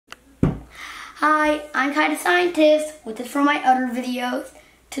Hi, I'm Kai the Scientist, with this from my other videos.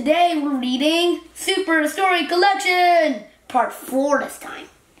 Today we're reading Super Story Collection, part 4 this time.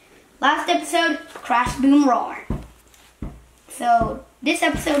 Last episode, Crash Boom Roar. So this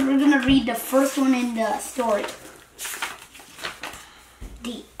episode we're going to read the first one in the story.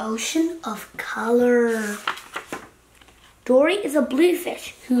 The Ocean of Color. Dory is a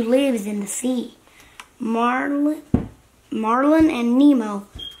bluefish who lives in the sea. Marlin and Nemo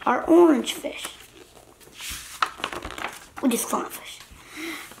are orange fish, which is clownfish.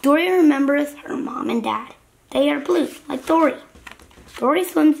 Dory remembers her mom and dad. They are blue, like Dory. Dory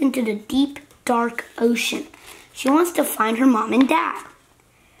swims into the deep, dark ocean. She wants to find her mom and dad.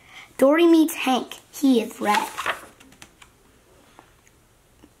 Dory meets Hank. He is red.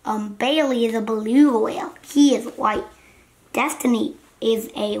 Bailey is a beluga whale. He is white. Destiny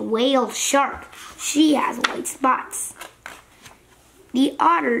is a whale shark. She has white spots. The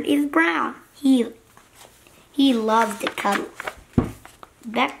otter is brown. He loves to cuddle.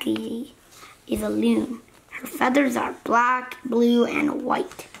 Becky is a loon. Her feathers are black, blue, and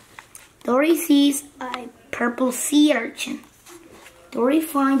white. Dory sees a purple sea urchin. Dory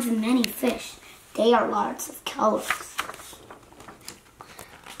finds many fish. They are lots of colors.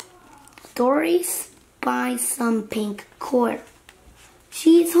 Dory spies some pink cord.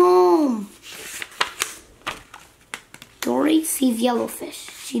 She's home. Dory sees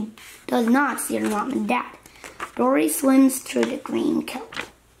yellowfish. She does not see her mom and dad. Dory swims through the green kelp.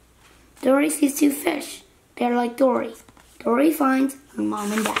 Dory sees two fish. They're like Dory. Dory finds her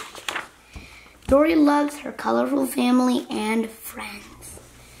mom and dad. Dory loves her colorful family and friends.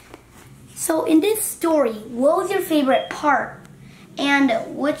 So in this story, what was your favorite part?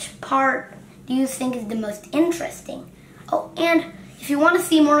 And which part do you think is the most interesting? Oh, and if you want to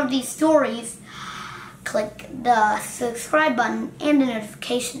see more of these stories, click the subscribe button and the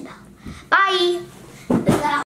notification bell. Bye!